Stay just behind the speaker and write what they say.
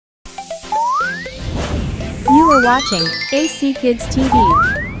for watching AC Kids TV.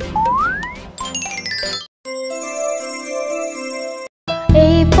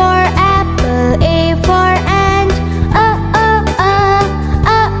 A for apple, A for ant,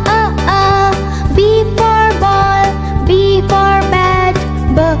 B for ball, B for bat,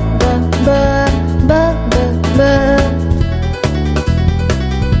 B.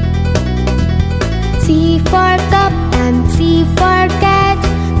 C for cup and C for cat,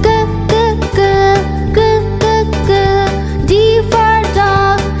 D for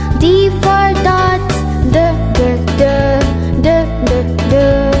dog, D for dots,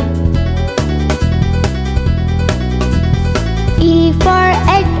 E for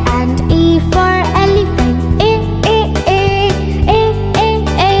egg and E for elephant, A.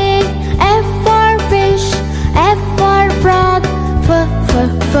 F for fish, F for frog,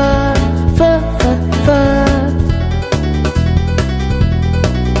 F.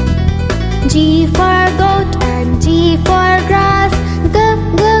 G for goat and G for grass, G.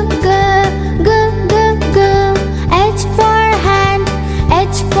 H for hand,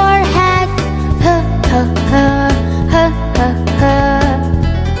 H for hat, H.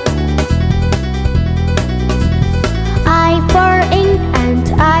 I for ink and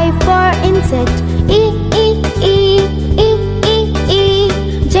I for insect, E.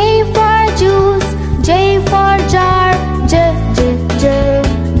 J for juice, J for jar, J.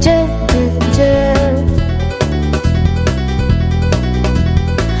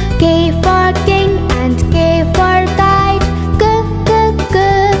 K for king and K for kite,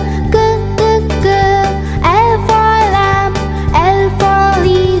 L for lamp, L for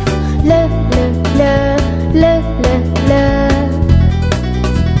leaf, L.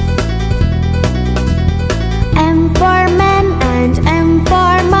 M for man and M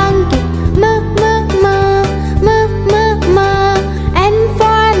for monkey, N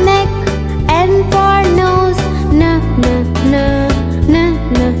for neck, N for nose, N.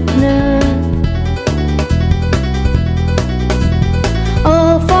 O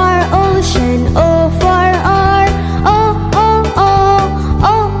for ocean, O for oar, O.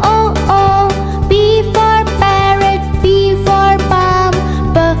 P for parrot, P for palm,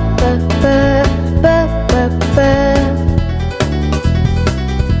 B.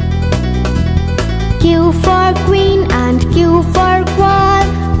 Q for queen and Q for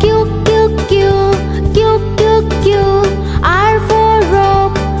quail, Q. R for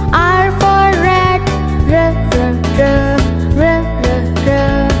rope, R for rat, R.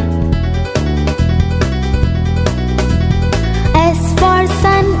 S for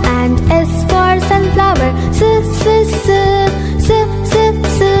sun and S for sunflower, S.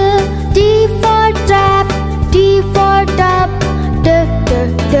 T for trap, T for tub, D.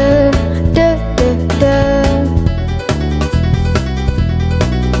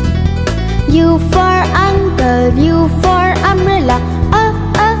 U for uncle, U for umbrella,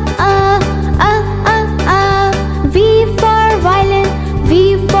 V for violin, V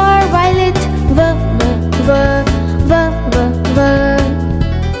for violet, V.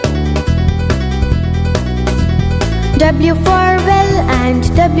 W for well and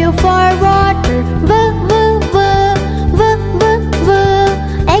W for water, V.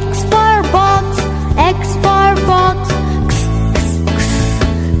 X for box, X for fox,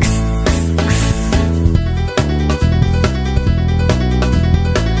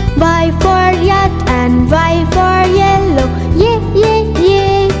 Y for yacht and Y for yellow, yeah.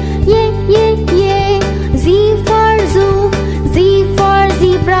 Z for zoo, Z for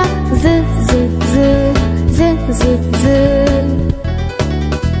zebra, Z.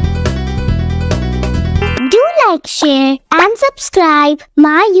 Do like, share and subscribe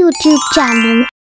my YouTube channel.